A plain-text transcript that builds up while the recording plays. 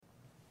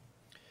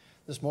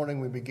This morning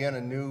we begin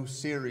a new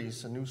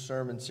series, a new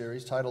sermon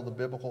series titled The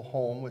Biblical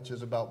Home, which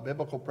is about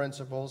biblical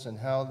principles and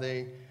how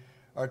they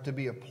are to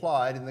be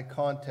applied in the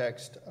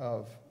context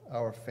of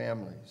our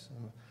families.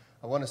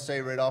 I want to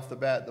say right off the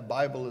bat, the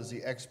Bible is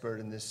the expert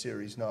in this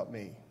series, not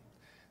me.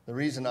 The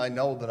reason I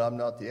know that I'm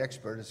not the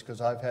expert is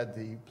because I've had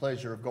the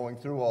pleasure of going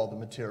through all the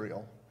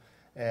material.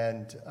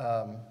 And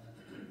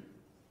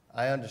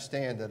I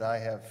understand that I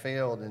have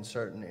failed in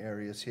certain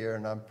areas here,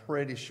 and I'm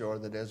pretty sure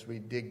that as we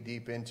dig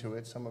deep into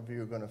it, some of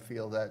you are going to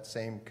feel that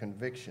same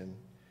conviction.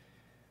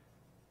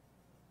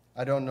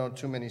 I don't know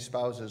too many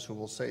spouses who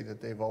will say that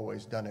they've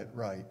always done it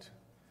right.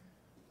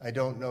 I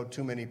don't know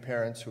too many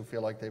parents who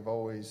feel like they've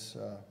always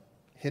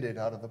hit it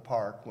out of the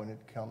park when it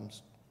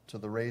comes to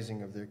the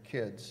raising of their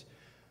kids.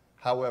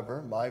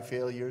 However, my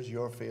failures,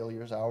 your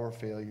failures, our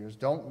failures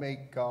don't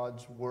make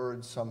God's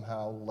word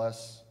somehow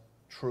less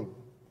true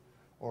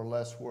or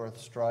less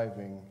worth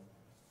striving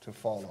to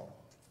follow.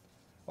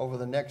 Over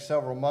the next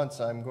several months,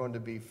 I'm going to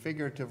be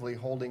figuratively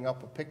holding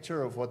up a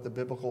picture of what the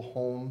biblical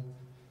home,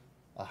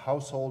 a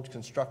household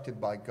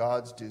constructed by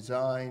God's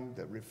design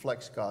that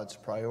reflects God's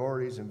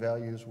priorities and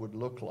values, would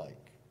look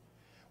like.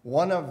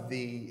 One of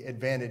the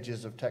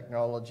advantages of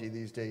technology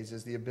these days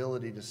is the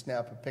ability to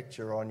snap a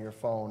picture on your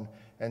phone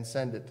and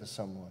send it to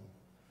someone.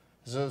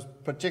 This is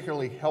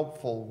particularly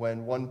helpful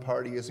when one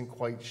party isn't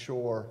quite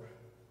sure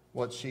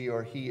what she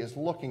or he is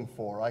looking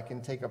for. I can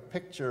take a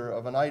picture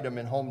of an item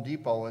in Home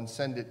Depot and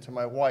send it to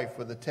my wife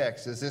with a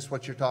text. Is this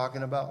what you're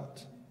talking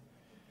about?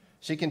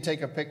 She can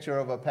take a picture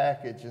of a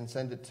package and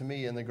send it to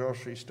me in the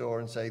grocery store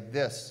and say,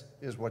 this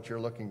is what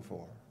you're looking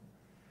for.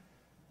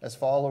 As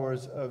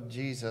followers of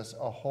Jesus,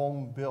 a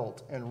home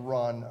built and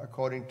run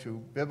according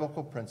to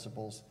biblical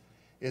principles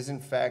is in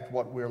fact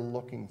what we're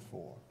looking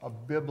for. A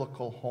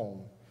biblical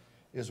home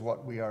is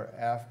what we are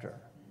after.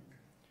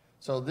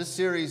 So this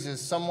series is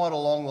somewhat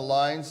along the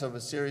lines of a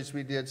series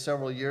we did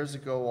several years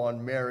ago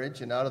on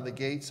marriage. And out of the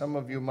gate, some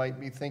of you might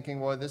be thinking,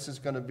 well, this is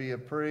going to be a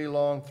pretty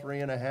long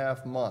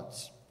 3.5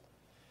 months.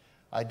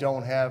 I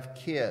don't have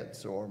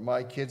kids, or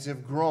my kids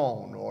have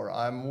grown, or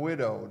I'm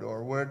widowed,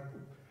 or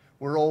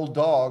we're old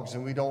dogs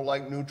and we don't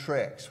like new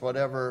tricks.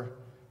 Whatever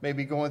may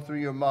be going through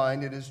your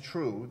mind, it is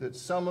true that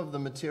some of the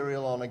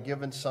material on a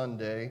given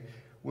Sunday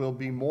will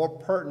be more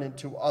pertinent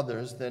to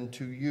others than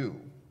to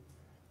you.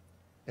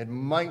 It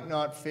might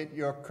not fit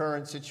your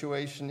current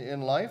situation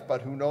in life,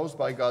 but who knows,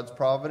 by God's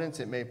providence,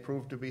 it may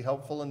prove to be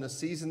helpful in the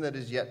season that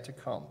is yet to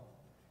come.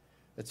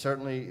 It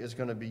certainly is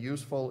going to be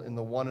useful in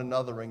the one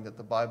anothering that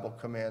the Bible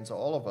commands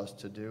all of us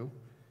to do.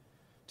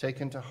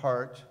 Taken to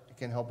heart, it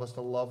can help us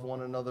to love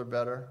one another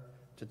better,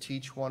 to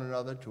teach one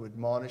another, to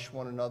admonish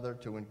one another,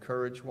 to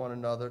encourage one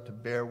another, to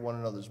bear one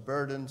another's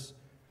burdens,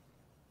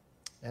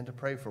 and to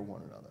pray for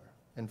one another.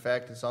 In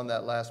fact, it's on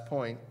that last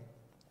point.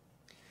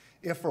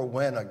 If or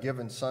when a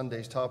given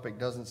Sunday's topic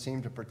doesn't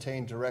seem to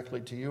pertain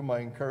directly to you, my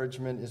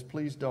encouragement is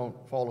please don't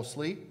fall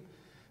asleep,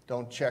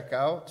 don't check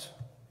out,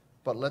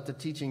 but let the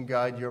teaching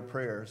guide your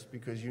prayers,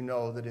 because you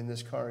know that in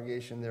this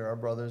congregation there are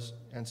brothers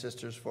and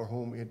sisters for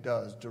whom it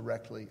does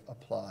directly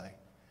apply.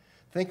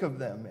 Think of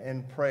them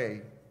and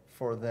pray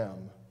for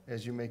them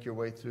as you make your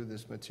way through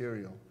this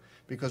material,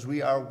 because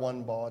we are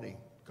one body.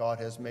 God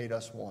has made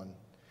us one,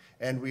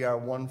 and we are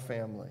one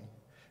family.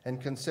 And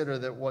consider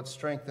that what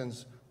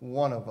strengthens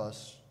one of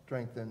us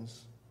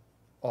strengthens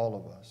all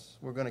of us.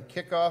 We're going to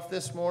kick off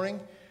this morning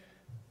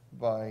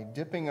by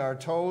dipping our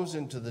toes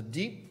into the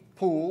deep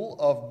pool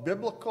of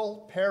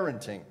biblical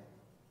parenting.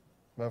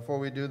 Before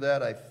we do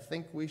that, I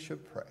think we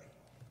should pray.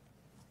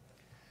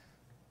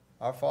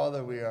 Our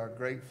Father, we are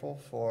grateful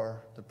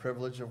for the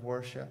privilege of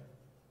worship.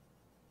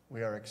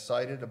 We are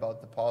excited about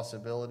the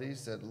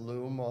possibilities that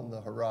loom on the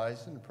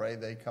horizon. Pray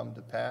they come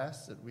to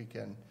pass, that we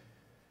can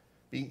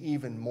be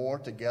even more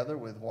together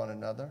with one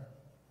another.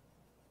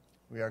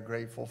 We are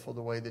grateful for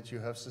the way that you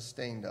have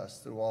sustained us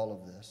through all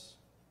of this.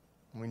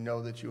 We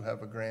know that you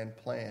have a grand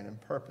plan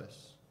and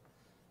purpose.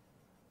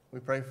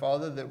 We pray,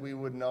 Father, that we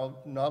would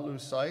not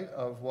lose sight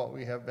of what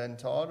we have been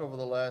taught over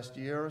the last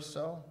year or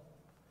so,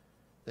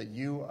 that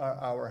you are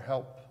our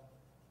help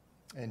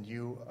and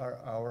you are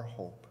our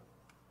hope.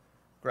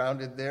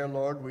 Grounded there,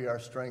 Lord, we are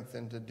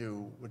strengthened to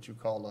do what you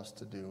call us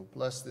to do.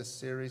 Bless this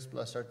series,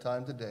 bless our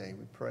time today.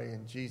 We pray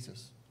in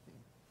Jesus'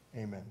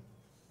 name. Amen.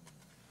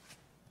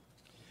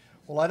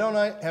 Well, I don't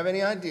have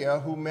any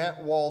idea who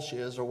Matt Walsh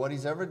is or what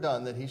he's ever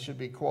done that he should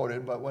be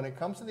quoted, but when it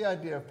comes to the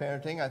idea of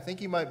parenting, I think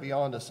he might be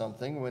onto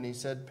something when he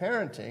said,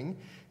 parenting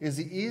is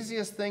the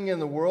easiest thing in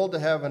the world to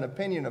have an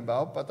opinion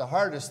about, but the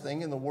hardest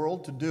thing in the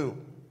world to do.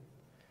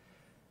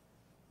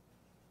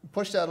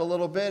 Push that a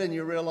little bit and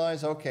you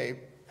realize, okay,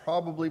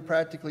 probably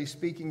practically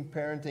speaking,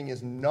 parenting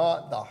is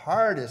not the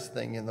hardest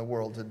thing in the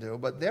world to do,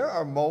 but there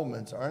are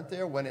moments, aren't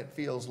there, when it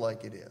feels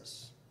like it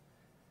is.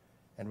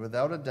 And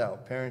without a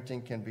doubt,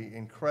 parenting can be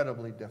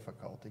incredibly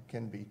difficult. It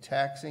can be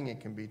taxing,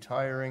 it can be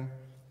tiring,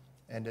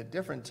 and at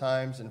different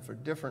times and for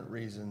different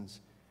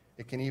reasons,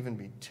 it can even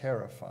be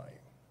terrifying.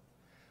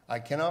 I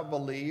cannot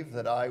believe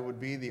that I would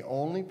be the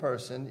only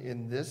person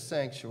in this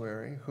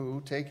sanctuary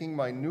who, taking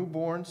my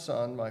newborn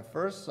son, my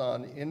first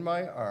son, in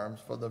my arms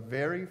for the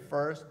very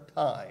first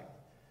time,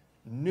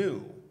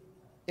 knew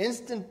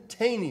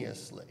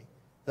instantaneously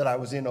that I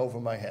was in over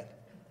my head.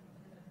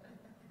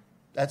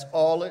 That's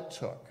all it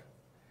took.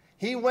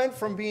 He went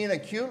from being a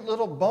cute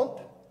little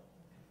bump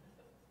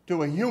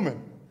to a human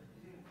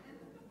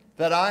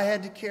that I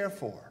had to care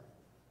for.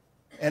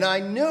 And I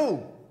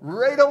knew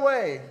right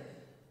away,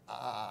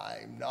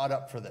 I'm not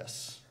up for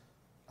this.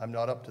 I'm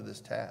not up to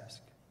this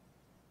task.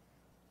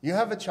 You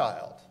have a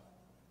child.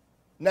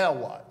 Now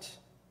what?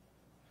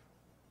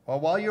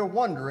 Well, while you're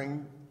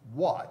wondering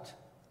what,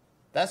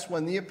 that's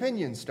when the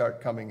opinions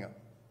start coming up.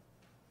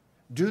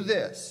 Do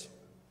this.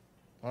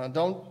 Well,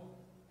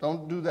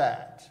 don't do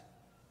that.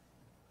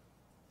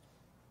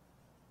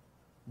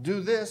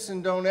 Do this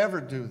and don't ever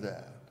do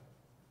that.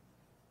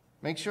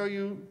 Make sure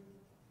you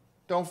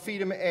don't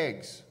feed him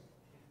eggs.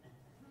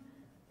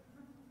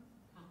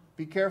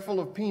 Be careful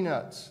of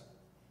peanuts.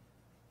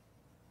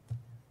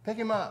 Pick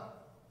him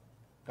up.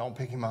 Don't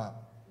pick him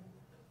up.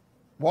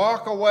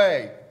 Walk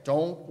away.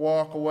 Don't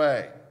walk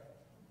away.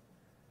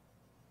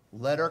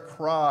 Let her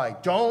cry.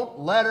 Don't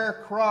let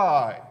her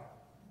cry.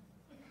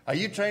 Are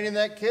you training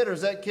that kid or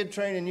is that kid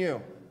training you?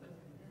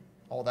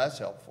 Oh, that's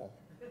helpful.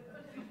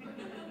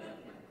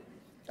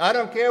 I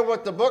don't care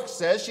what the book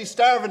says. She's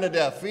starving to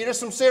death. Feed her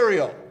some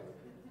cereal.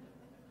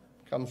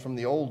 Comes from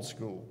the old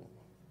school.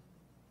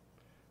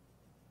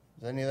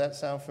 Does any of that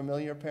sound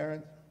familiar,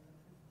 parent?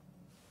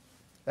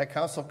 That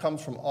counsel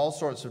comes from all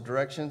sorts of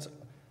directions.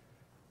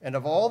 And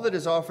of all that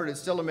is offered, it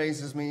still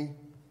amazes me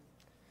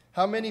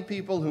how many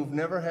people who've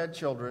never had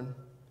children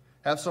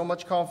have so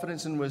much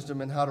confidence and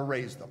wisdom in how to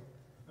raise them.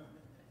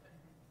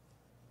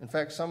 In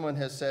fact, someone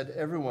has said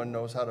everyone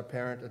knows how to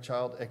parent a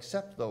child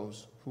except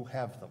those who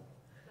have them.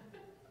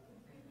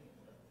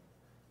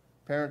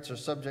 Parents are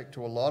subject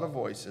to a lot of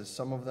voices.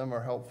 Some of them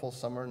are helpful,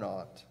 some are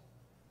not.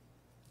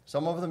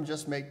 Some of them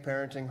just make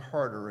parenting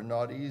harder and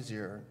not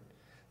easier.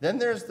 Then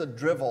there's the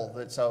drivel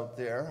that's out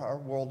there. Our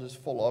world is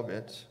full of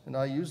it. And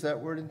I use that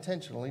word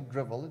intentionally,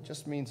 drivel. It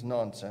just means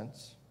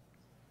nonsense.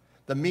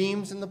 The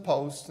memes and the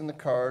posts and the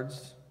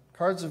cards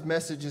of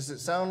messages that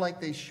sound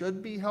like they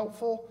should be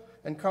helpful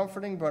and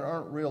comforting but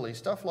aren't really.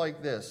 Stuff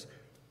like this.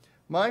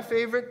 My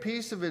favorite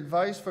piece of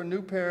advice for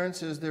new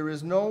parents is there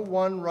is no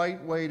one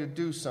right way to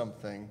do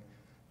something.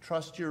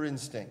 Trust your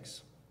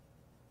instincts.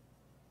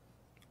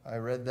 I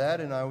read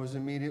that and I was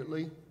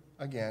immediately,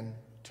 again,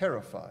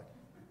 terrified.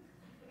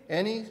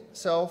 Any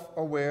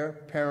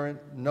self-aware parent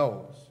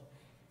knows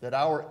that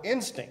our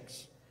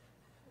instincts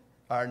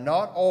are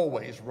not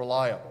always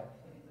reliable.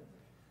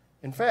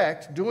 In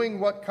fact, doing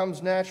what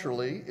comes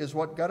naturally is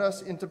what got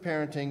us into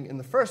parenting in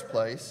the first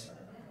place,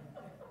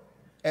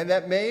 and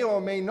that may or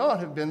may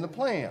not have been the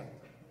plan.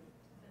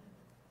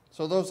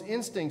 So those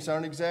instincts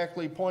aren't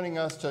exactly pointing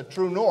us to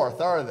true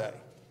north, are they?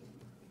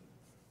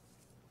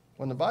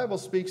 When the Bible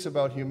speaks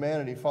about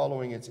humanity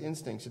following its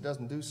instincts, it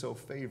doesn't do so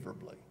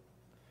favorably.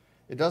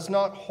 It does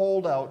not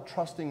hold out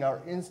trusting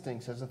our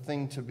instincts as a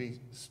thing to be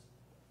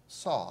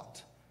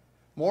sought.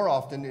 More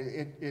often,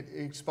 it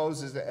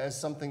exposes it as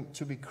something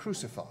to be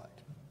crucified.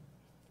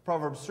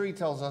 Proverbs 3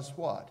 tells us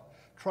what?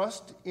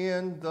 Trust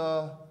in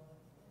the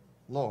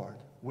Lord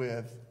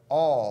with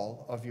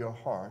all of your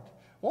heart.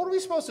 What are we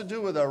supposed to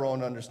do with our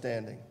own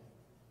understanding?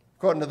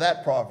 According to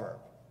that proverb.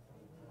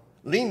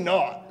 Lean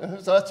not.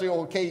 So that's the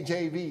old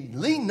KJV.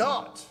 Lean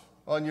not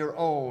on your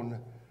own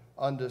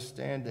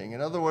understanding.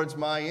 In other words,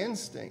 my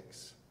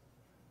instincts,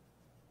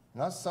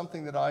 not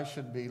something that I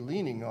should be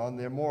leaning on.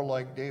 They're more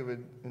like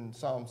David in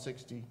Psalm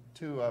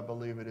 62, I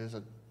believe it is,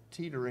 a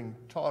teetering,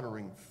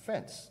 tottering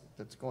fence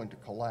that's going to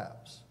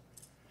collapse.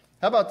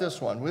 How about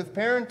this one? With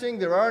parenting,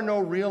 there are no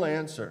real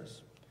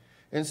answers.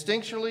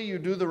 Instinctually, you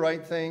do the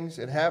right things.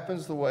 It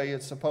happens the way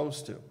it's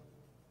supposed to.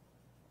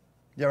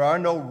 There are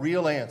no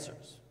real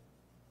answers.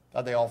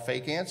 Are they all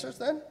fake answers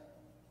then?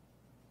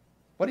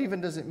 What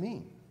even does it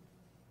mean?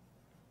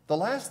 The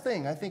last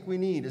thing I think we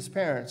need as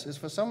parents is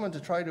for someone to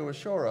try to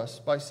assure us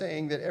by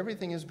saying that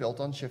everything is built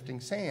on shifting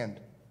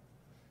sand,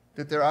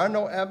 that there are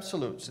no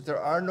absolutes, that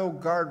there are no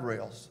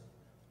guardrails,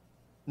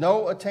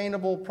 no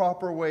attainable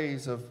proper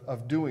ways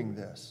of doing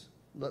this.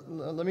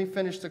 Let me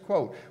finish the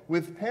quote.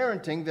 With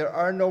parenting, there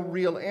are no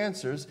real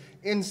answers.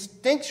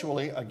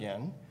 Instinctually,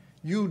 again,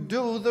 you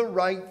do the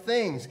right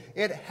things.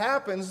 It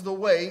happens the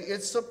way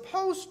it's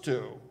supposed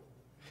to.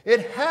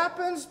 It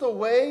happens the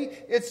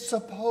way it's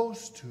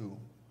supposed to.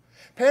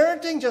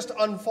 Parenting just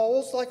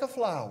unfolds like a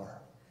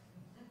flower.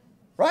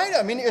 Right?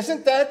 I mean,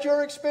 isn't that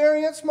your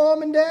experience,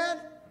 Mom and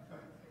Dad?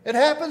 It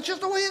happens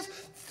just the way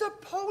it's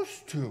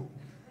supposed to.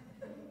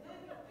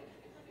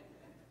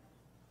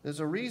 There's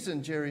a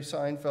reason Jerry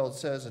Seinfeld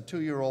says a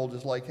 2-year-old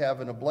is like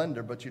having a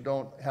blender, but you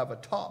don't have a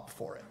top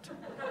for it.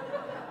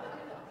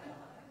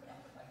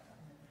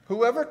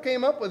 Whoever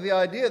came up with the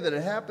idea that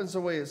it happens the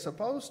way it's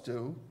supposed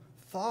to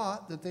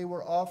thought that they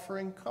were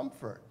offering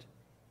comfort.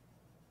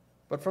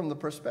 But from the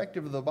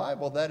perspective of the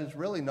Bible, that is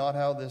really not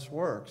how this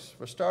works.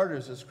 For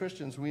starters, as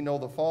Christians, we know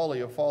the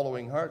folly of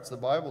following hearts the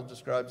Bible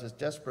describes as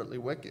desperately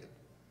wicked.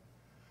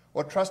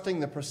 Or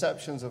trusting the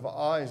perceptions of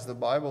eyes the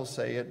Bible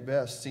say at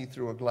best see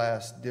through a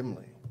glass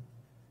dimly.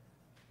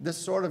 This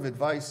sort of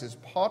advice is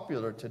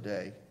popular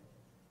today.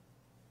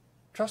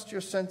 Trust your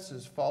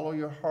senses, follow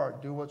your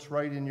heart, do what's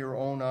right in your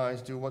own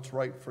eyes, do what's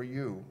right for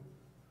you.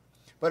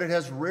 But it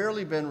has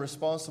rarely been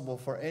responsible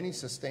for any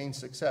sustained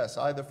success,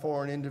 either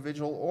for an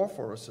individual or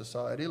for a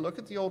society. Look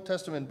at the Old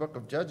Testament book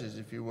of Judges,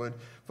 if you would,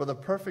 for the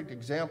perfect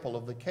example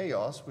of the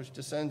chaos which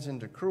descends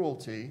into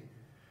cruelty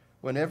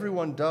when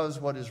everyone does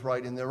what is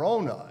right in their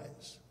own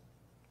eyes.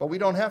 But we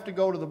don't have to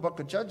go to the book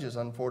of Judges,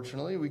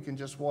 unfortunately. We can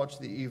just watch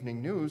the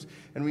evening news,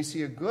 and we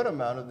see a good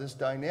amount of this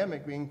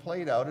dynamic being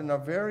played out in our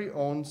very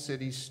own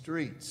city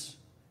streets,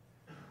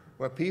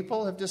 where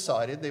people have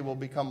decided they will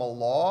become a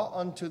law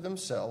unto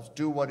themselves,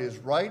 do what is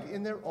right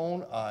in their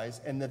own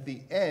eyes, and that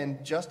the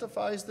end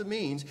justifies the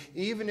means,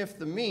 even if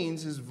the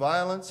means is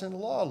violence and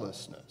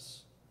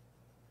lawlessness.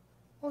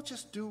 Well,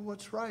 just do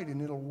what's right,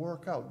 and it'll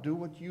work out. Do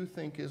what you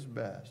think is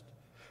best.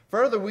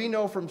 Further, we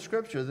know from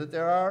Scripture that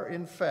there are,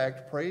 in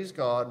fact, praise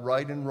God,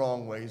 right and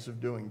wrong ways of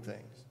doing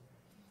things.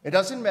 It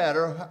doesn't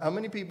matter how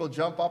many people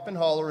jump up and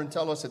holler and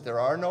tell us that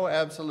there are no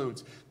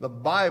absolutes. The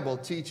Bible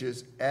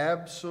teaches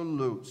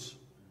absolutes.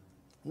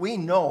 We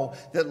know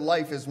that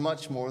life is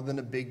much more than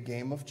a big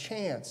game of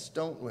chance,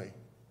 don't we?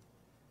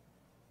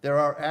 There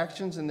are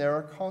actions and there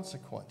are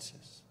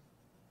consequences.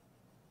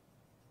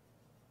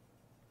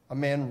 A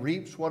man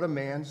reaps what a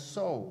man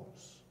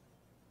sows.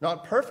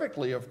 Not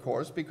perfectly, of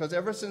course, because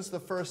ever since the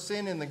first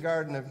sin in the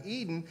Garden of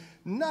Eden,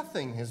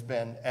 nothing has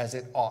been as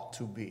it ought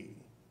to be,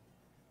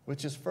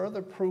 which is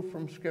further proof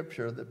from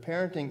Scripture that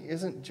parenting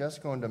isn't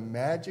just going to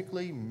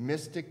magically,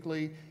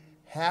 mystically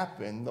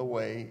happen the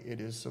way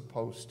it is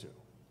supposed to.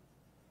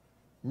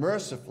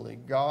 Mercifully,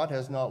 God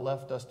has not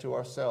left us to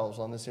ourselves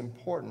on this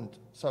important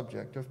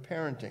subject of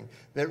parenting.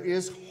 There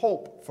is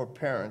hope for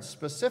parents,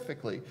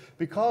 specifically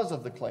because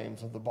of the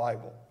claims of the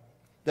Bible.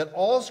 That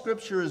all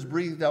Scripture is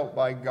breathed out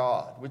by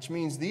God, which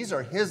means these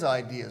are His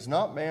ideas,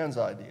 not man's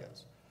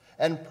ideas,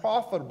 and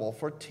profitable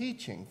for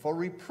teaching, for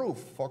reproof,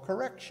 for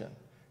correction,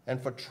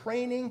 and for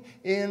training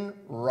in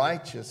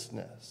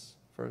righteousness.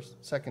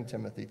 2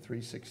 Timothy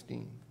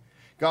 3:16.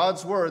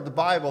 God's Word, the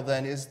Bible,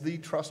 then, is the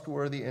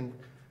trustworthy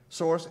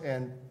source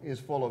and is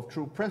full of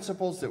true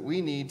principles that we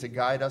need to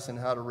guide us in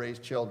how to raise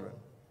children.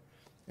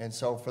 And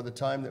so for the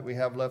time that we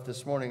have left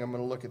this morning, I'm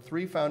going to look at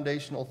 3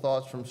 foundational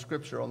thoughts from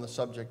Scripture on the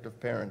subject of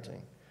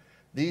parenting.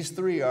 These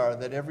 3 are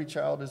that every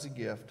child is a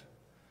gift,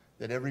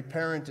 that every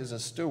parent is a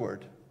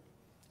steward,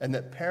 and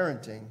that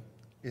parenting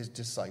is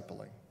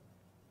discipling.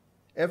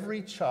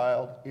 Every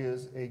child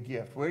is a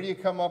gift. Where do you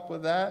come up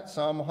with that?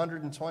 Psalm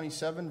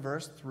 127,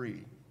 verse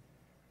 3.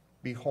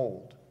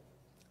 Behold,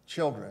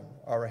 children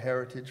are a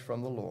heritage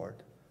from the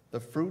Lord, the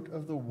fruit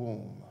of the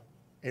womb,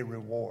 a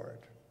reward.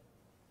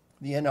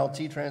 The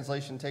NLT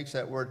translation takes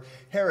that word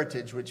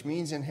heritage, which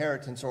means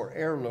inheritance or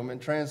heirloom,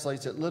 and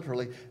translates it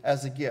literally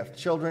as a gift.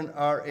 Children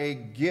are a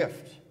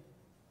gift,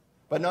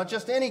 but not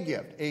just any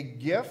gift, a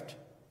gift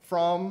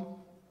from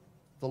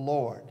the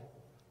Lord.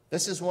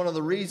 This is one of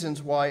the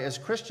reasons why, as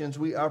Christians,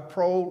 we are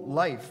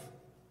pro-life,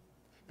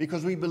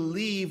 because we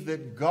believe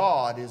that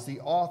God is the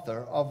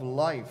author of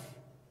life.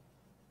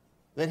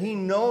 That He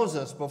knows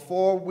us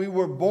before we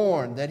were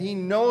born, that He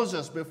knows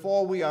us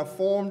before we are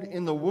formed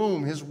in the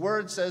womb. His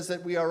Word says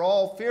that we are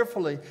all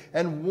fearfully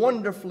and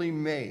wonderfully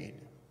made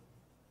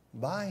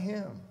by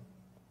Him.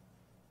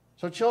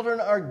 So children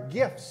are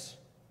gifts,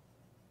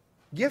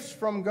 gifts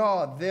from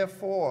God.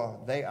 Therefore,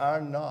 they are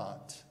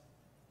not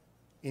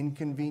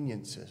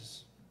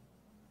inconveniences.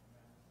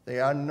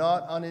 They are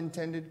not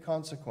unintended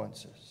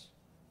consequences.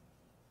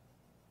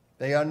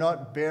 They are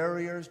not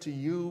barriers to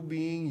you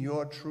being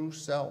your true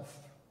self.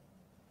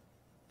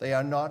 They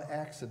are not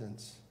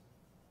accidents.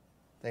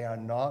 They are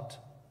not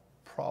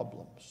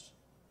problems.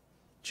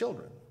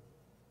 Children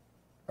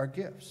are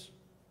gifts.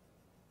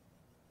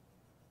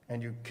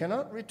 And you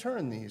cannot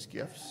return these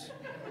gifts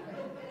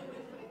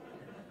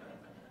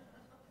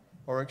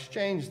or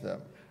exchange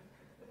them,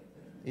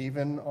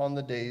 even on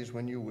the days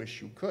when you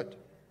wish you could.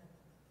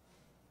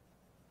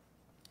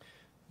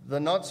 The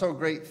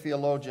not-so-great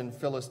theologian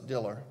Phyllis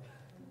Diller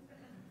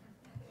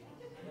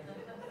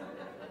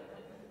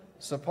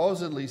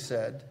supposedly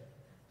said,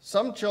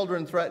 "Some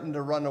children threaten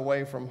to run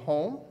away from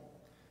home.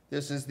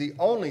 This is the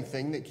only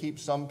thing that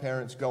keeps some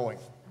parents going."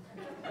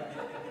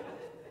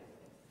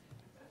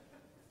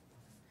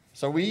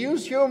 So we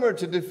use humor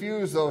to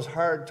diffuse those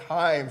hard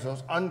times,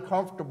 those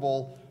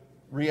uncomfortable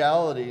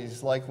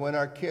realities, like when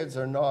our kids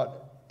are not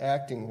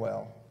acting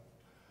well,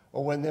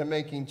 or when they're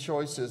making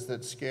choices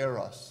that scare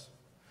us,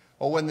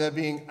 or when they're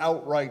being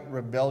outright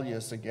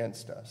rebellious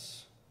against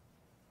us.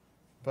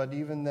 But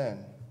even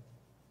then,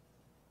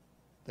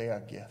 they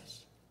are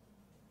gifts.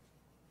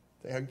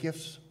 They are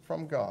gifts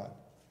from God.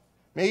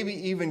 Maybe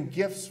even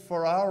gifts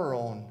for our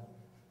own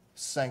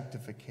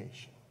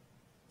sanctification.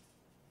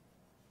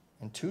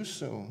 And too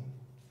soon,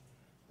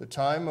 The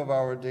time of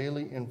our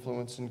daily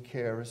influence and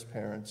care as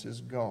parents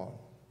is gone.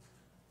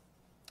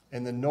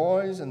 And the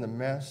noise and the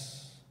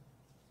mess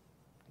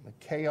and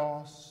the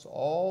chaos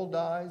all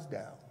dies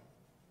down.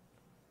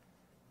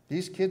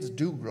 These kids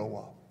do grow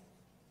up.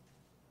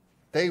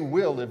 They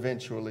will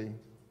eventually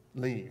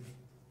leave.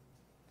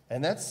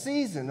 And that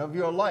season of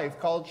your life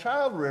called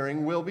child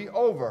rearing will be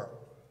over.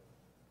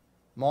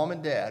 Mom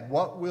and Dad,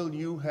 what will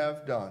you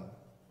have done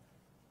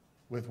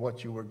with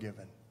what you were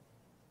given?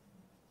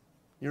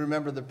 You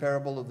remember the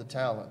parable of the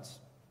talents.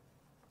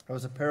 It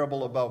was a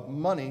parable about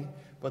money,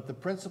 but the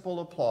principle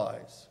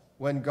applies.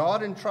 When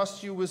God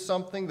entrusts you with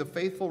something, the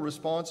faithful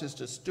response is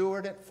to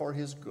steward it for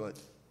His good.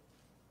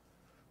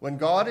 When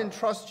God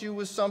entrusts you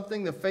with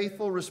something, the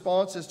faithful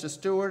response is to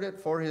steward it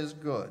for His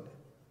good.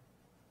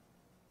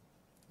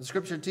 The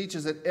Scripture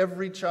teaches that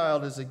every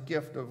child is a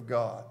gift of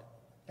God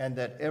and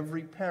that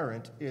every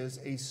parent is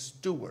a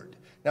steward.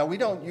 Now, we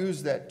don't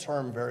use that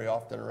term very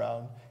often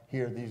around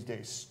here these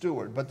days,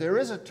 steward, but there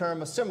is a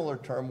term, a similar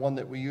term, one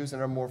that we use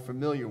and are more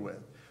familiar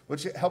with,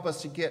 which help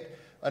us to get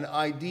an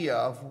idea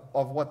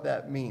of what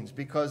that means.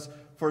 Because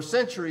for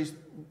centuries,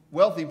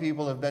 wealthy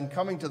people have been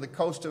coming to the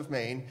coast of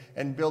Maine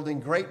and building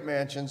great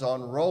mansions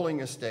on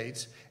rolling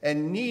estates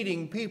and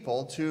needing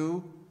people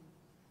to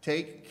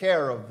take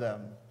care of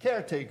them,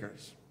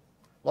 caretakers.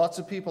 Lots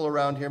of people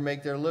around here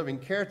make their living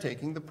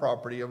caretaking the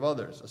property of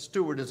others. A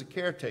steward is a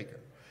caretaker.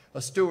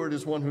 A steward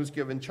is one who's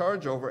given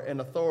charge over and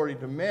authority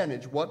to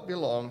manage what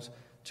belongs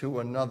to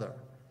another.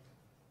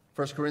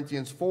 1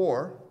 Corinthians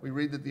 4, we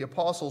read that the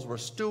apostles were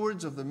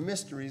stewards of the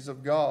mysteries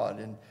of God.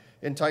 And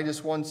in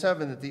Titus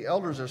 1:7, that the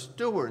elders are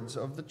stewards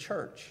of the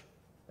church.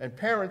 And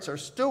parents are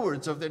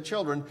stewards of their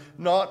children,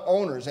 not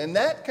owners. And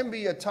that can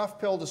be a tough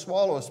pill to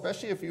swallow,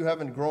 especially if you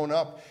haven't grown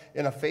up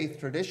in a faith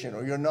tradition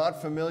or you're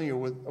not familiar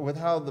with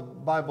how the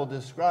Bible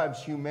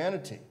describes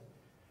humanity.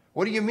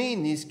 What do you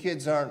mean these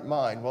kids aren't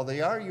mine? Well, they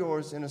are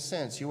yours in a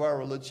sense. You are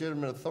a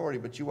legitimate authority,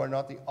 but you are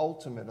not the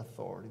ultimate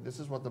authority. This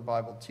is what the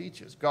Bible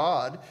teaches.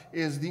 God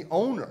is the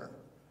owner.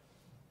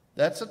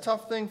 That's a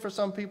tough thing for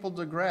some people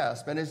to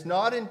grasp, and it's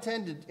not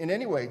intended in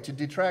any way to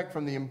detract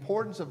from the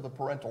importance of the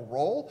parental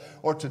role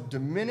or to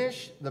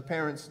diminish the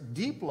parents'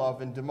 deep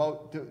love and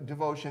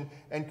devotion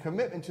and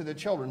commitment to their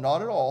children.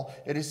 Not at all.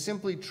 It is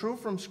simply true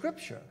from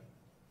Scripture.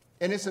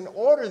 And it's an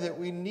order that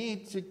we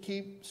need to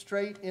keep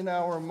straight in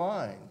our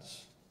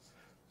minds.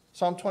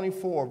 Psalm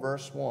 24,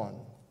 verse 1.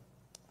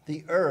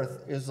 The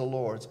earth is the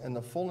Lord's and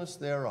the fullness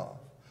thereof,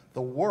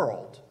 the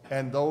world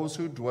and those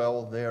who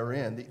dwell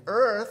therein. The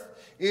earth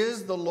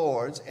is the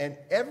Lord's and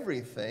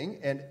everything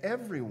and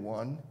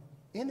everyone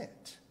in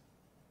it.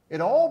 It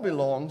all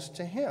belongs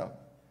to Him,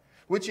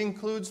 which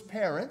includes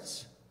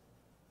parents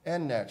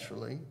and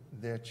naturally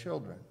their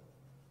children.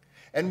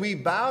 And we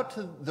bow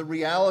to the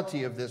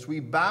reality of this. We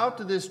bow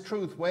to this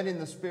truth when in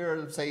the spirit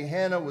of, say,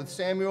 Hannah with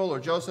Samuel,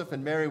 or Joseph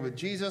and Mary with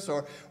Jesus,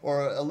 or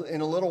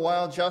in a little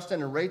while,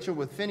 Justin and Rachel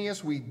with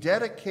Phineas. We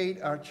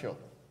dedicate our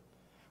children.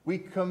 We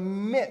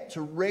commit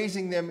to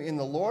raising them in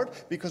the Lord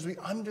because we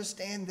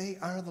understand they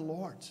are the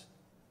Lord's.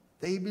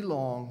 They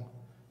belong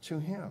to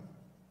Him.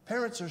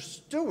 Parents are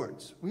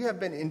stewards. We have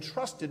been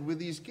entrusted with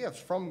these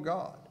gifts from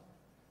God.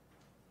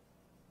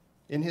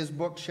 In his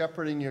book,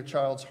 Shepherding Your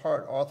Child's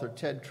Heart, author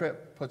Ted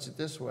Tripp puts it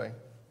this way.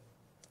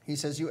 He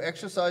says, you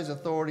exercise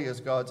authority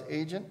as God's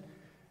agent.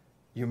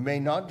 You may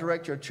not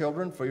direct your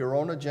children for your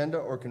own agenda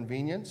or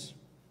convenience.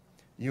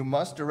 You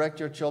must direct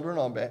your children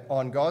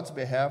on God's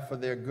behalf for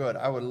their good.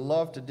 I would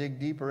love to dig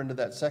deeper into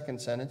that second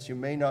sentence. You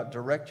may not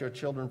direct your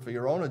children for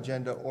your own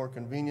agenda or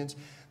convenience.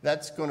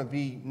 That's going to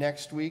be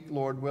next week,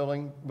 Lord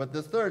willing. But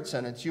the third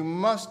sentence, you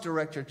must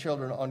direct your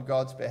children on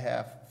God's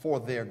behalf for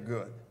their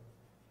good.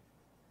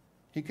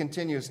 He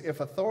continues, if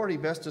authority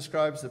best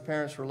describes the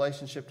parent's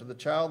relationship to the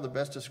child, the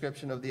best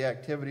description of the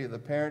activity of the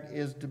parent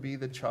is to be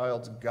the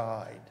child's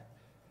guide.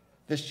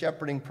 This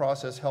shepherding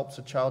process helps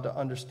a child to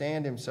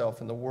understand himself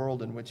in the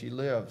world in which he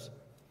lives.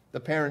 The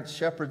parent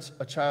shepherds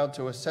a child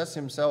to assess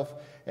himself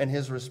and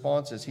his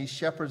responses. He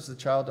shepherds the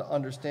child to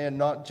understand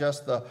not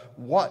just the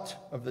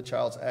what of the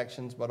child's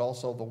actions, but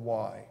also the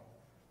why.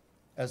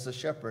 As the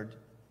shepherd,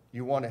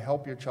 you want to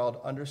help your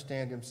child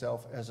understand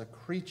himself as a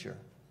creature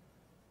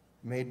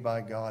made by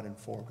God and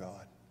for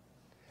God.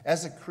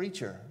 As a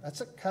creature,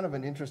 that's a kind of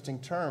an interesting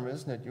term,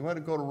 isn't it? You want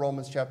to go to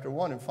Romans chapter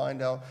 1 and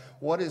find out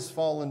what is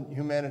fallen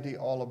humanity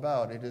all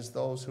about. It is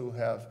those who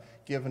have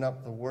given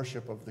up the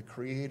worship of the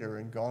Creator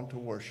and gone to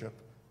worship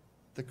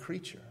the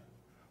creature.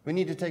 We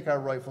need to take our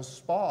rightful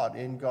spot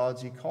in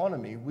God's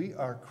economy. We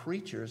are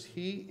creatures.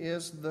 He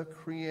is the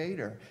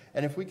Creator.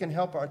 And if we can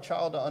help our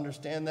child to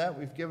understand that,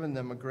 we've given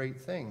them a great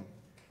thing.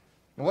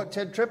 And what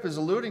Ted Tripp is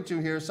alluding to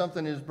here is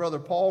something his brother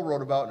Paul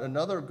wrote about in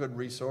another good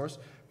resource,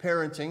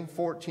 Parenting,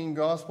 14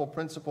 Gospel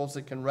Principles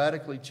that can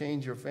radically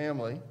change your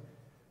family.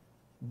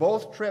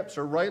 Both Tripps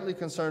are rightly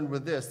concerned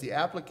with this, the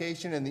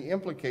application and the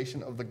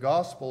implication of the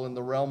gospel in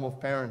the realm of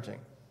parenting.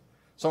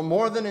 So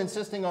more than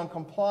insisting on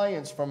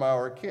compliance from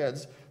our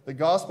kids, the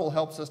gospel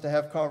helps us to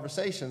have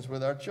conversations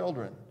with our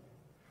children.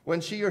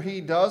 When she or he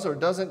does or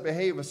doesn't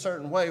behave a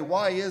certain way,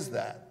 why is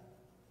that?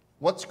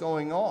 What's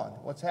going on?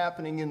 What's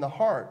happening in the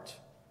heart?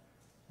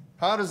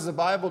 How does the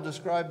Bible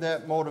describe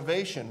that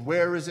motivation?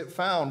 Where is it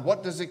found?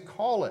 What does it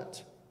call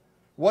it?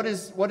 What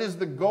is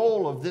the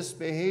goal of this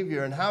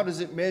behavior, and how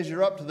does it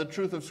measure up to the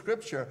truth of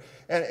Scripture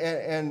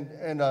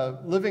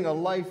and living a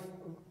life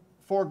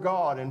for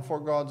God and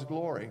for God's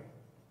glory?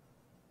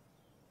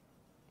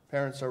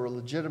 Parents are a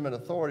legitimate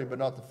authority, but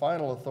not the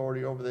final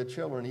authority over their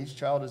children. Each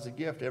child is a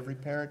gift. Every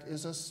parent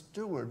is a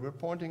steward. We're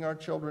pointing our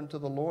children to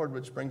the Lord,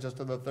 which brings us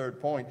to the third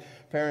point.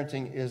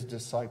 Parenting is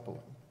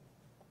discipling.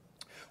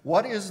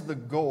 What is the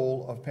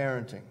goal of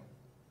parenting?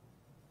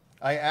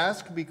 I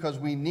ask because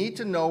we need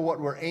to know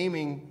what we're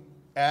aiming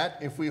at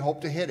if we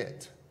hope to hit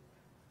it.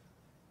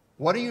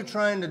 What are you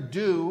trying to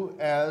do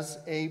as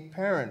a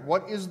parent?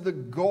 What is the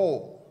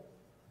goal?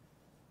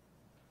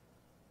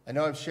 I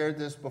know I've shared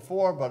this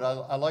before, but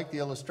I like the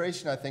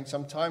illustration. I think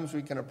sometimes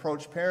we can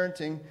approach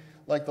parenting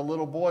like the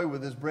little boy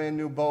with his brand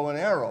new bow and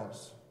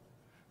arrows,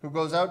 who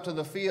goes out to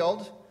the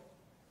field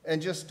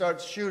and just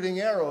starts shooting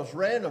arrows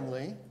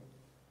randomly,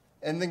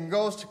 and then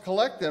goes to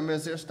collect them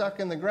as they're stuck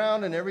in the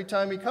ground, and every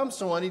time he comes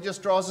to one, he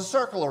just draws a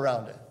circle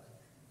around it.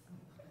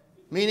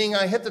 Meaning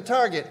I hit the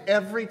target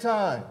every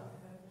time.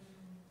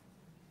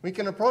 We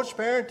can approach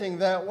parenting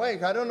that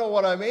way. I don't know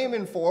what I'm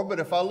aiming for, but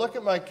if I look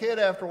at my kid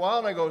after a while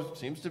and I go,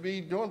 seems to be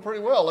doing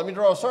pretty well, let me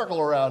draw a circle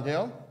around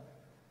him,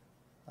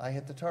 I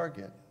hit the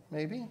target.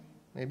 Maybe.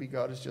 Maybe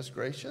God is just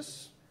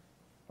gracious.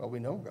 Well, we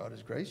know God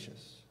is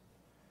gracious.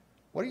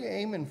 What are you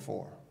aiming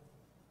for?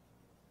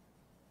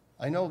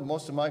 I know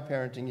most of my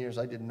parenting years,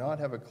 I did not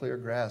have a clear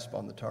grasp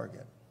on the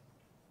target.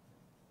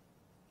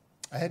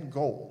 I had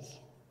goals,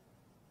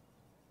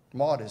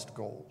 modest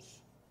goals.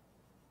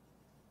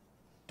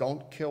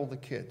 Don't kill the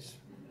kids.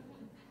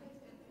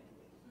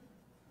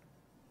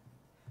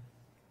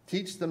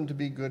 Teach them to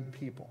be good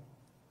people.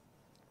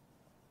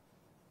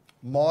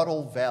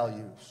 Model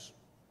values.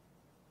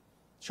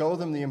 Show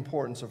them the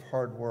importance of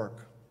hard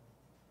work,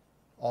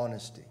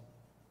 honesty,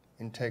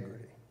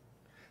 integrity.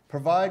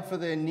 Provide for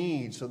their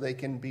needs so they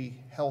can be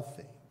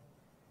healthy.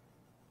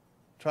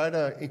 Try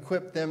to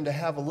equip them to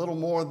have a little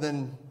more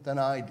than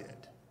I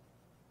did.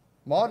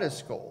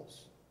 Modest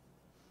goals.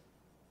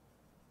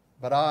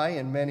 But I,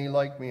 and many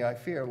like me, I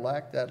fear,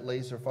 lack that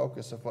laser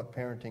focus of what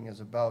parenting is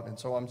about. And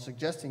so I'm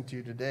suggesting to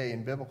you today,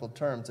 in biblical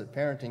terms, that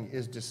parenting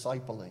is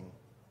discipling.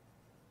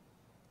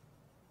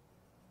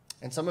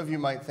 And some of you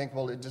might think,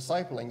 well,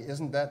 discipling,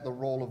 isn't that the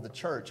role of the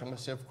church? I'm going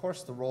to say, of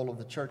course, the role of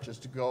the church is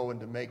to go and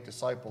to make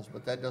disciples,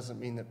 but that doesn't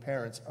mean that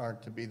parents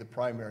aren't to be the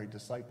primary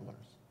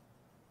disciplers.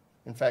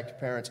 In fact,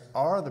 parents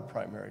are the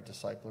primary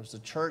disciplers. The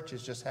church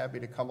is just happy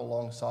to come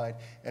alongside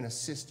and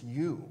assist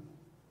you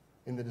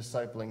in the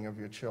discipling of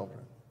your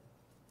children.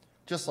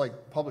 Just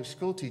like public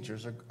school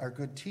teachers are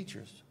good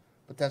teachers,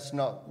 but that's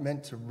not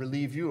meant to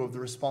relieve you of the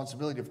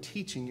responsibility of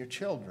teaching your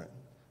children.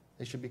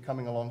 They should be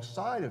coming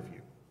alongside of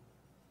you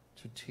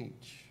to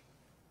teach.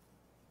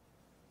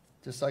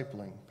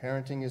 Discipling.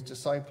 Parenting is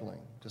discipling.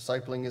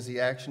 Discipling is the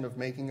action of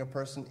making a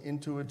person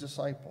into a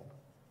disciple,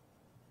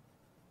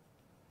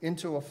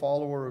 into a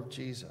follower of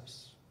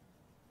Jesus.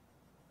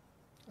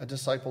 A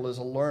disciple is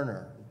a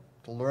learner.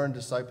 To learn,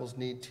 disciples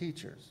need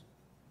teachers.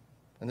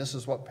 And this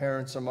is what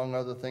parents, among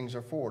other things,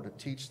 are for, to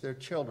teach their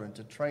children,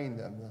 to train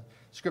them. The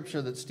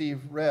scripture that Steve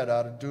read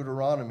out of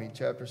Deuteronomy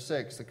chapter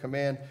 6, the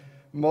command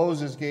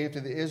Moses gave to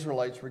the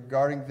Israelites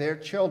regarding their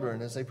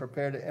children as they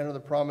prepare to enter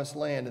the promised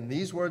land. And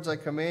these words I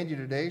command you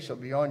today shall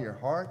be on your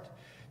heart.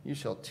 You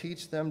shall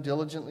teach them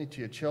diligently to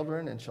your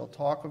children, and shall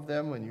talk of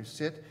them when you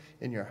sit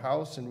in your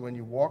house, and when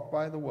you walk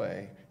by the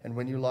way, and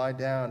when you lie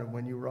down, and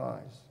when you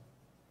rise.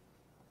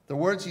 The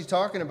words he's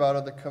talking about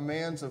are the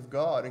commands of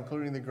God,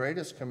 including the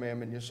greatest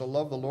commandment. You shall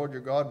love the Lord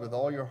your God with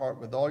all your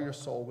heart, with all your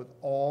soul, with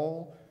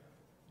all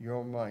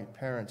your might.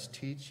 Parents,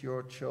 teach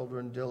your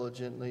children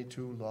diligently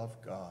to love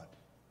God.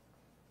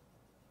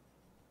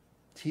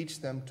 Teach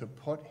them to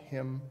put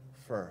him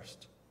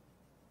first.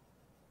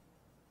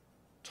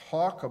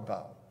 Talk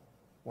about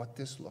what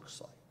this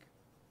looks like.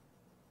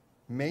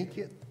 Make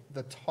it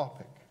the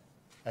topic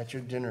at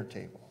your dinner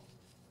table.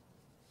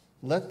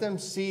 Let them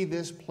see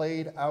this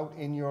played out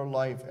in your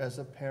life as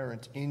a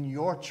parent, in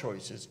your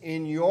choices,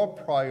 in your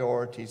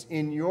priorities,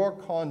 in your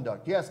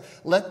conduct. Yes,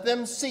 let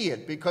them see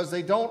it, because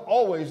they don't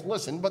always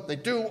listen, but they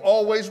do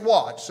always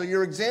watch. So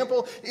your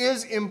example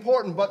is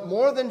important, but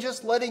more than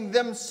just letting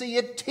them see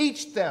it,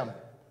 teach them.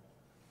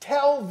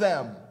 Tell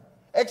them.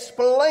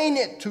 Explain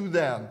it to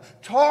them.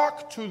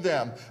 Talk to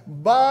them.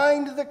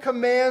 Bind the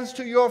commands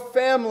to your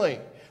family.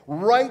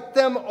 Write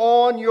them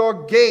on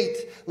your gate.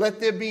 Let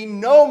there be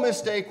no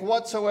mistake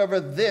whatsoever.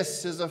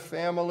 This is a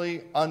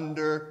family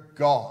under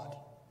God.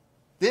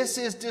 This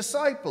is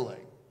discipling.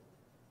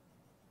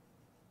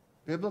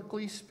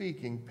 Biblically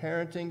speaking,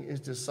 parenting is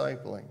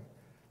discipling.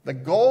 The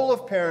goal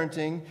of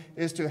parenting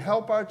is to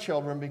help our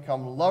children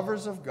become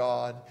lovers of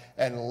God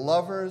and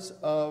lovers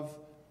of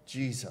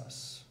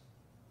Jesus.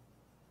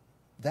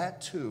 That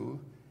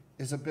too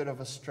is a bit of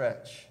a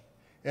stretch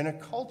in a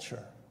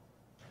culture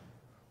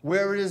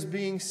where it is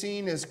being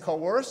seen as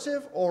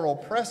coercive or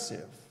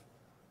oppressive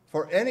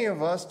for any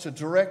of us to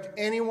direct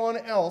anyone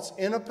else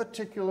in a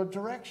particular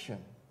direction.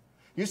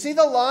 You see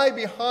the lie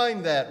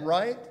behind that,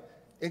 right?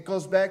 It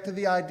goes back to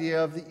the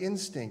idea of the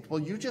instinct.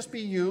 Well, you just be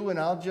you and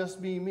I'll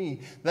just be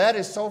me. That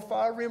is so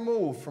far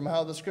removed from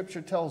how the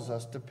Scripture tells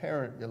us to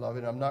parent,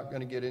 beloved. I'm not going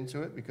to get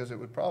into it because it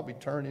would probably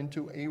turn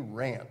into a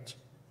rant.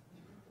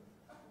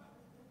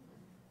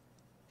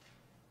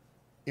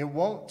 It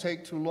won't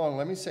take too long.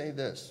 Let me say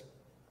this.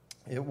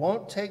 It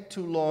won't take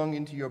too long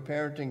into your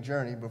parenting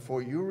journey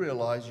before you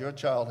realize your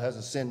child has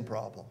a sin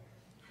problem.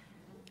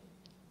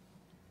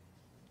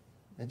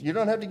 And you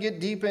don't have to get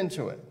deep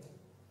into it.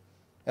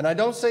 And I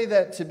don't say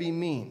that to be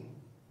mean,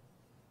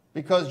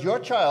 because your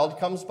child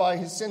comes by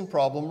his sin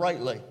problem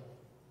rightly.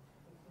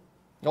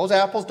 Those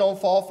apples don't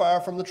fall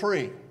far from the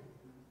tree.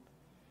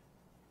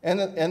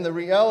 And the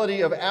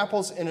reality of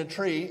apples in a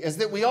tree is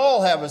that we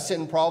all have a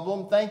sin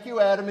problem. Thank you,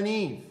 Adam and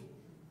Eve.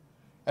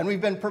 And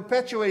we've been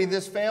perpetuating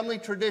this family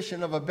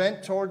tradition of a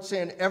bent toward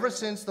sin ever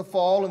since the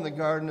fall in the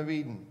Garden of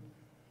Eden.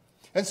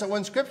 And so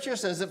when Scripture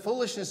says that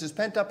foolishness is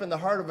pent up in the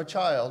heart of a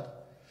child,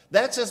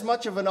 that's as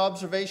much of an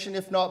observation,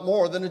 if not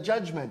more, than a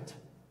judgment.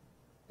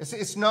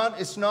 It's not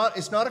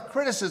a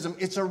criticism,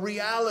 it's a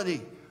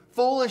reality.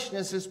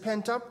 Foolishness is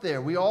pent up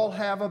there. We all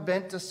have a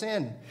bent to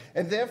sin.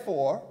 And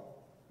therefore,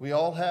 we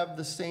all have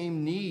the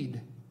same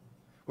need,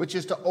 which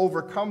is to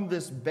overcome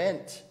this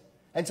bent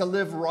and to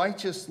live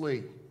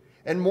righteously.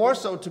 And more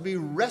so, to be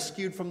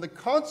rescued from the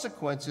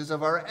consequences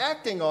of our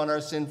acting on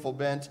our sinful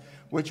bent,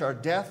 which are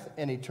death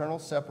and eternal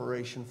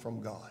separation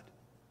from God.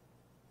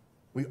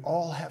 We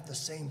all have the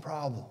same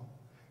problem.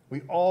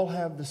 We all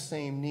have the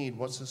same need.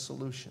 What's the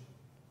solution?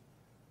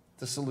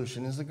 The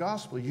solution is the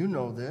gospel. You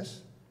know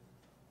this.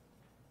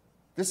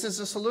 This is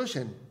the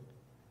solution.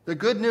 The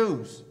good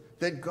news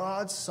that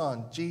God's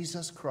Son,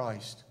 Jesus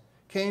Christ,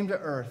 came to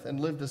earth and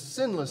lived a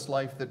sinless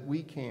life that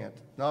we can't.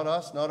 Not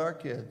us, not our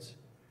kids.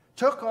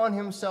 Took on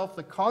himself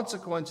the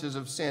consequences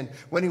of sin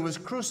when he was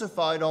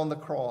crucified on the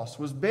cross,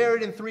 was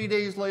buried, and 3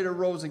 days later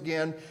rose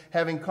again,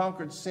 having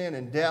conquered sin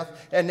and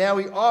death. And now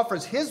he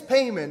offers his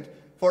payment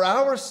for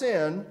our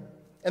sin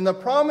and the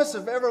promise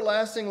of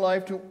everlasting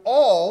life to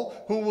all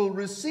who will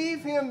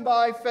receive him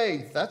by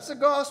faith. That's the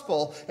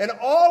gospel. And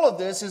all of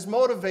this is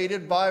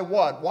motivated by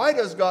what? Why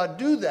does God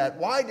do that?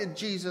 Why did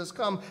Jesus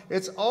come?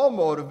 It's all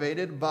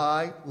motivated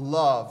by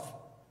love.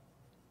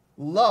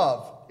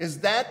 Love.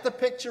 Is that the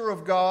picture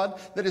of God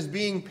that is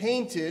being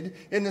painted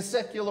in the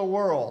secular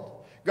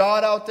world?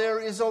 God out there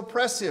is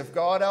oppressive.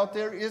 God out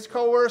there is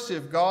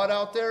coercive. God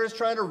out there is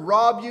trying to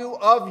rob you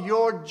of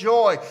your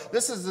joy.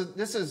 This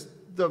is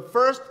the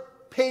first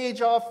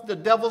page off the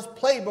devil's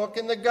playbook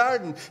in the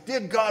garden.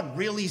 Did God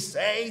really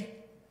say?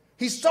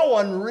 He's so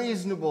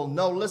unreasonable.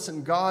 No,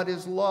 listen, God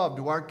is love.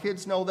 Do our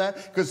kids know that?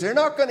 Because they're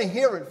not going to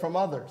hear it from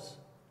others.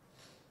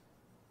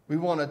 We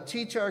want to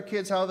teach our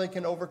kids how they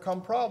can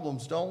overcome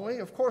problems, don't we?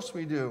 Of course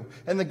we do.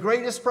 And the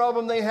greatest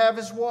problem they have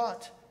is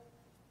what?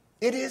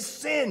 It is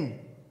sin.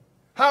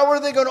 How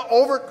are they going to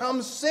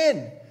overcome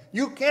sin?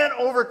 You can't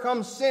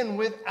overcome sin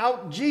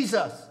without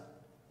Jesus.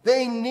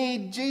 They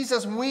need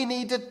Jesus. We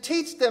need to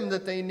teach them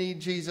that they need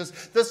Jesus.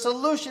 The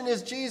solution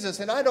is Jesus.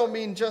 And I don't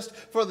mean just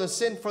for the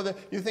sin,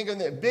 you think of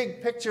the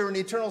big picture and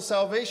eternal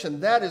salvation.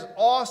 That is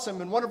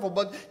awesome and wonderful.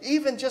 But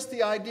even just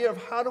the idea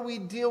of how do we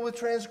deal with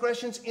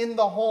transgressions in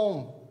the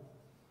home?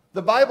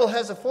 The Bible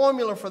has a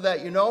formula for that,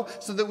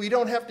 so that we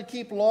don't have to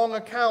keep long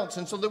accounts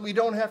and so that we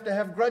don't have to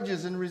have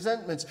grudges and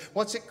resentments.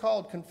 What's it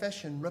called?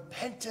 Confession,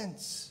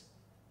 repentance,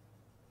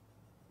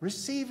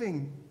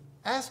 receiving,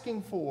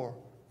 asking for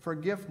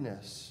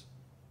forgiveness.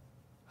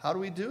 How do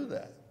we do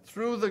that?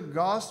 Through the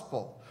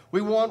gospel.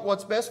 We want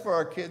what's best for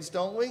our kids,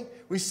 don't we?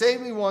 We say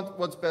we want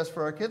what's best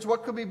for our kids.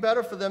 What could be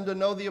better for them to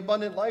know the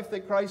abundant life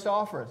that Christ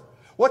offers?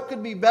 What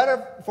could be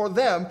better for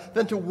them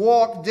than to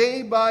walk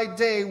day by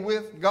day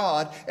with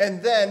God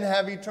and then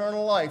have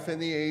eternal life in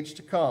the age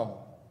to come?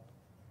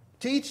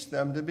 Teach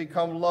them to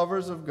become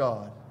lovers of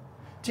God.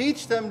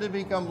 Teach them to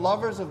become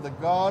lovers of the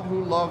God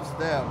who loves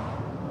them.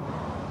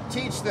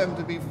 Teach them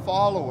to be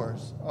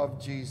followers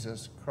of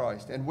Jesus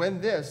Christ. And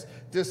when this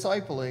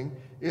discipling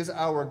is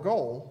our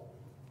goal,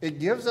 it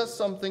gives us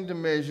something to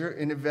measure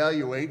and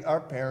evaluate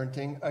our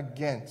parenting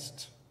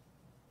against.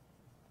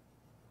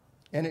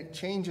 And it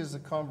changes the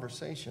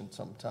conversation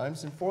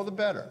sometimes, and for the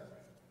better.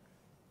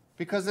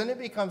 Because then it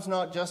becomes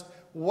not just,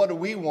 what do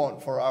we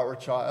want for our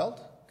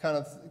child? Kind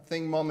of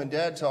thing mom and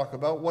dad talk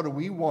about, what do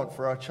we want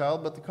for our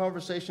child? But the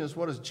conversation is,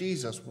 what does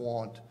Jesus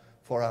want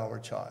for our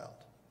child?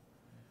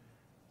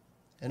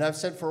 And I've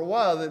said for a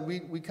while that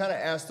we kind of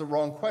ask the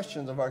wrong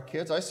questions of our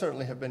kids. I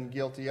certainly have been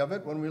guilty of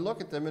it. When we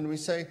look at them and we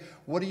say,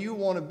 what do you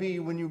want to be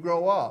when you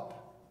grow up?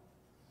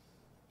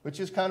 Which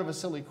is kind of a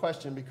silly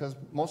question because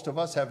most of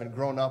us haven't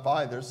grown up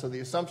either, so the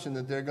assumption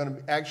that they're going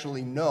to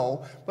actually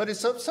know. But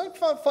it's so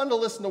fun to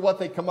listen to what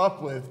they come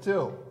up with,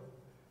 too.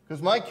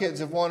 Because my kids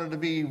have wanted to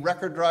be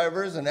record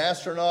drivers and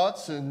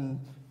astronauts and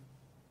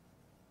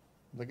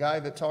the guy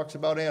that talks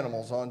about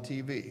animals on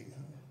TV.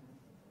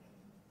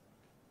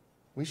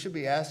 We should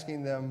be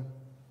asking them,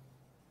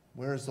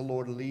 where is the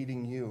Lord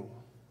leading you?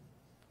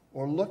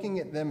 or looking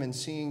at them and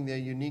seeing their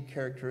unique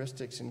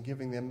characteristics and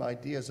giving them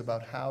ideas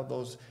about how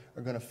those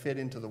are going to fit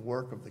into the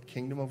work of the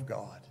kingdom of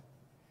God.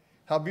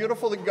 How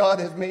beautiful that God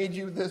has made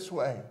you this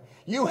way.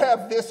 You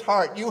have this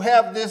heart. You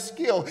have this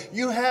skill.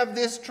 You have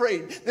this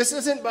trait. This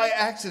isn't by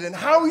accident.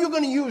 How are you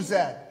going to use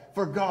that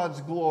for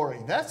God's glory?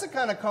 That's the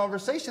kind of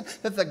conversation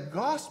that the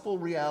gospel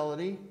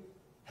reality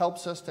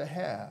helps us to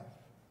have.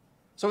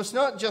 So it's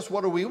not just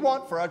what do we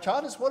want for our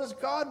child, it's what does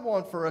God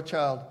want for a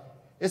child.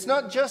 It's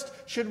not just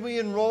should we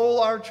enroll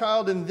our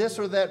child in this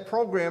or that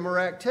program or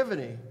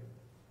activity.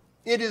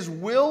 It is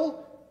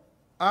will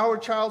our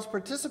child's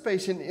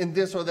participation in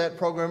this or that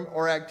program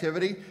or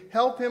activity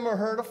help him or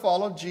her to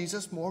follow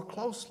Jesus more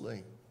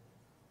closely.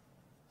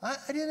 I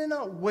did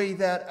not weigh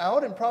that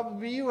out, and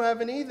probably you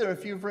haven't either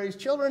if you've raised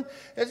children.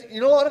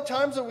 A lot of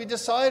times that we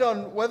decide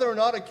on whether or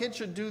not a kid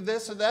should do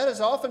this or that is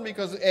often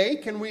because A,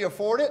 can we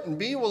afford it, and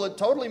B, will it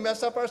totally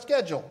mess up our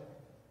schedule?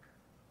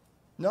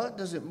 Not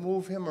does it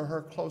move him or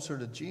her closer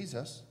to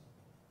Jesus.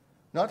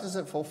 Not does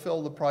it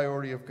fulfill the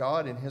priority of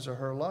God in his or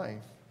her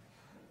life.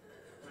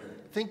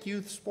 Think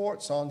youth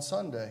sports on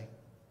Sunday.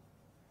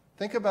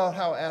 Think about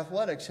how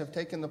athletics have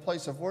taken the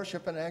place of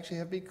worship and actually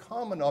have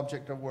become an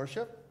object of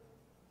worship.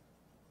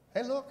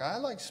 Hey, look, I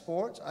like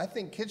sports. I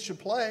think kids should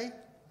play.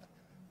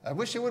 I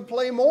wish they would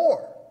play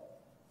more.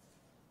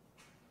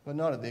 But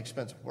not at the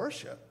expense of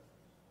worship.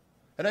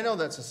 And I know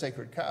that's a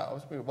sacred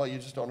cow. Well, you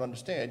just don't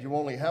understand. You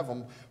only have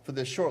them for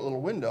this short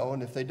little window,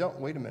 and if they don't,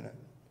 wait a minute.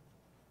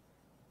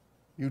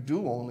 You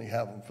do only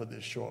have them for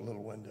this short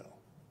little window.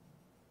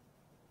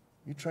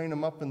 You train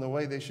them up in the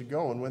way they should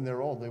go, and when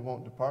they're old, they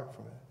won't depart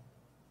from it.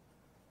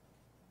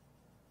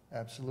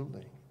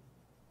 Absolutely.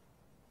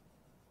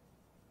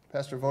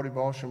 Pastor Voddie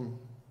Baucham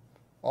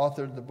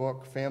authored the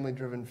book Family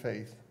Driven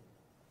Faith.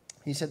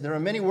 He said, there are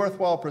many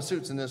worthwhile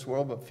pursuits in this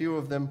world, but few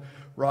of them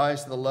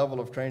rise to the level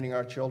of training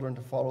our children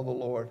to follow the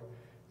Lord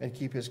and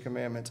keep his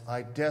commandments.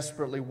 I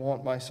desperately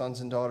want my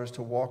sons and daughters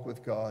to walk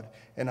with God,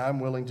 and I'm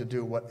willing to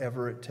do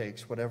whatever it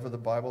takes, whatever the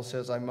Bible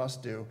says I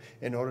must do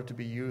in order to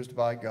be used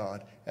by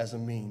God as a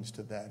means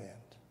to that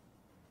end.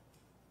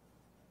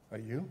 Are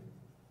you?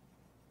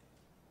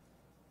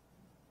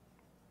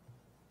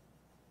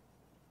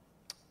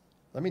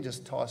 Let me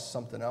just toss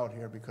something out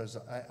here because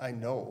I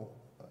know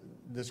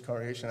this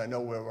congregation, I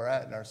know where we're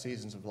at in our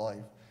seasons of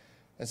life.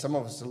 And some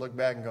of us to look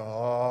back and go,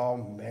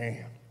 oh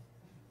man,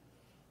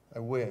 I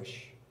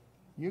wish.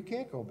 You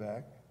can't go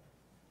back,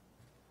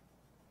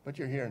 but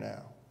you're here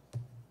now.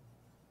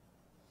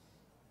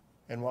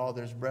 And while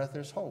there's breath,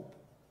 there's hope.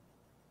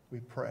 We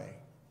pray,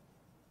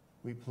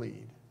 we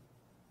plead,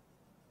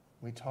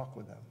 we talk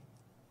with them.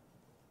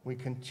 We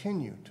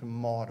continue to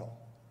model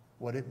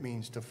what it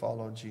means to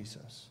follow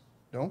Jesus.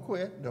 Don't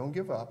quit. Don't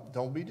give up.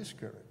 Don't be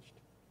discouraged.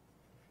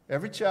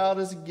 Every child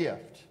is a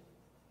gift.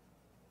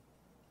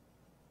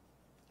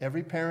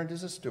 Every parent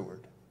is a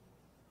steward.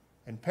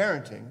 And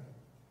parenting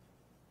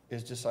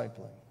is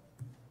discipling.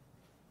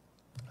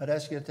 I'd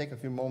ask you to take a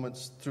few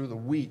moments through the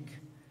week,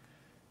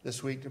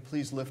 this week, to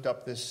please lift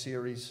up this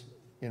series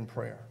in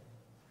prayer.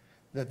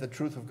 That the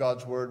truth of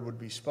God's word would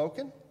be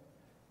spoken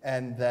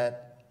and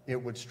that it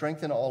would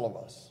strengthen all of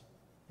us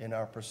in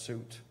our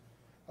pursuit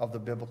of the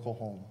biblical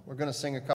home. We're going to sing a couple